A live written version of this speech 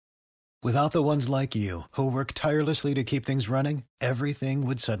Without the ones like you, who work tirelessly to keep things running, everything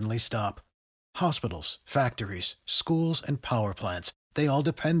would suddenly stop. Hospitals, factories, schools, and power plants, they all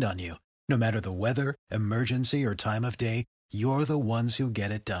depend on you. No matter the weather, emergency, or time of day, you're the ones who get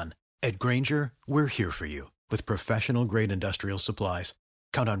it done. At Grainger, we're here for you with professional-grade industrial supplies.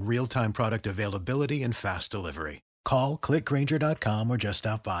 Count on real-time product availability and fast delivery. Call, clickgrainger.com, or just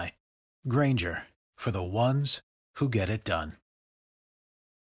stop by. Grainger, for the ones who get it done.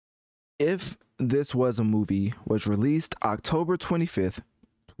 If This Was a Movie was released October 25th,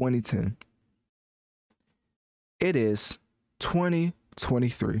 2010. It is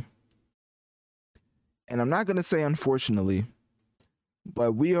 2023. And I'm not going to say unfortunately,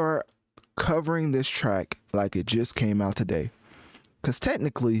 but we are covering this track like it just came out today. Because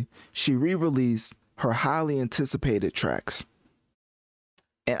technically, she re-released her highly anticipated tracks.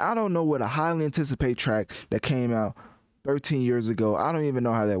 And I don't know what a highly anticipated track that came out 13 years ago. I don't even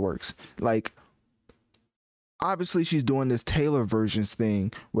know how that works. Like, obviously she's doing this Taylor versions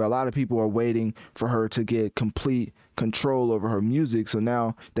thing where a lot of people are waiting for her to get complete control over her music. So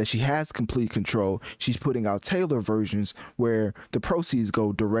now that she has complete control, she's putting out Taylor versions where the proceeds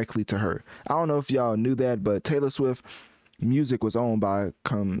go directly to her. I don't know if y'all knew that, but Taylor Swift music was owned by,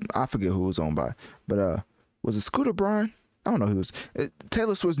 I forget who it was owned by, but was it Scooter Braun? I don't know who it was.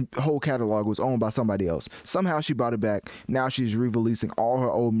 Taylor Swift's whole catalog was owned by somebody else. Somehow she brought it back. Now she's re-releasing all her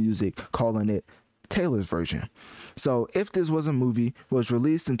old music, calling it Taylor's version. So If This Was a Movie was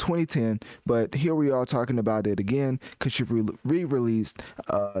released in 2010, but here we are talking about it again because she re-released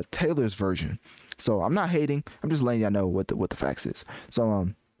Taylor's version. So I'm not hating. I'm just letting y'all know what the facts is. So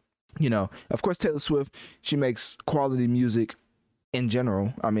you know, of course Taylor Swift, she makes quality music in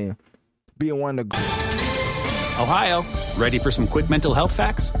general. I mean, being one of the Ohio, ready for some quick mental health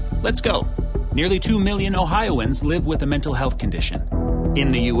facts? Let's go. Nearly 2 million Ohioans live with a mental health condition. In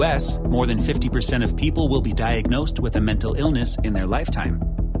the U.S., more than 50% of people will be diagnosed with a mental illness in their lifetime.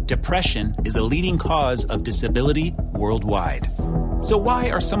 Depression is a leading cause of disability worldwide. So why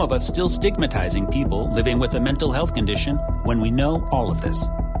are some of us still stigmatizing people living with a mental health condition when we know all of this?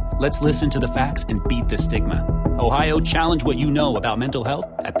 Let's listen to the facts and beat the stigma. Ohio, challenge what you know about mental health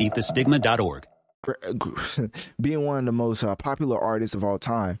at beatthestigma.org. Being one of the most popular artists of all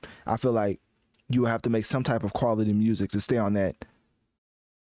time, I feel like you have to make some type of quality music to stay on that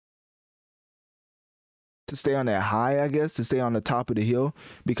high, I guess, to stay on the top of the hill,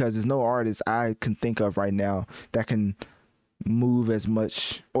 because there's no artist I can think of right now that can move as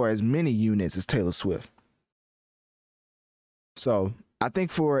much or as many units as Taylor Swift. So I think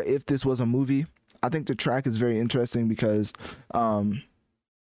for If This Was a Movie, I think the track is very interesting because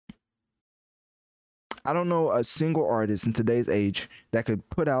I don't know a single artist in today's age that could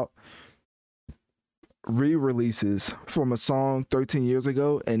put out re-releases from a song 13 years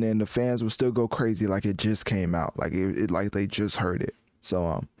ago and then the fans will still go crazy like it just came out, like it like they just heard it.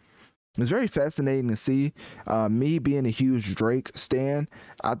 So it's very fascinating to see. Me being a huge Drake stan,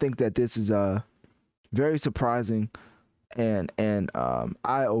 I think that this is very surprising and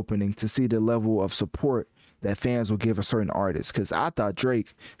eye-opening to see the level of support that fans will give a certain artist, because I thought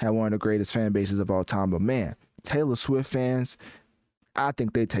Drake had one of the greatest fan bases of all time, but man, Taylor Swift fans, I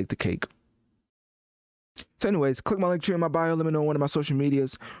think they take the cake. So anyways, click my link tree in my bio, let me know on one of my social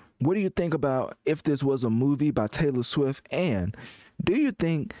medias, what do you think about If This Was a Movie by Taylor Swift, and do you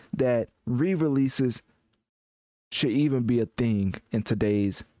think that re-releases should even be a thing in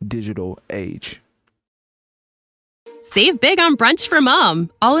today's digital age? Save big on brunch for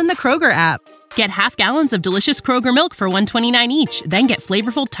mom, all in the Kroger app. Get half gallons of delicious Kroger milk for $1.29 each. Then get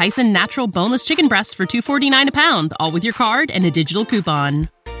flavorful Tyson natural boneless chicken breasts for $2.49 a pound, all with your card and a digital coupon.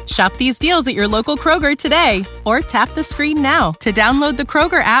 Shop these deals at your local Kroger today, or tap the screen now to download the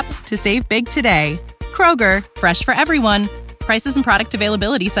Kroger app to save big today. Kroger, fresh for everyone. Prices and product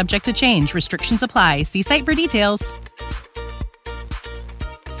availability subject to change. Restrictions apply. See site for details.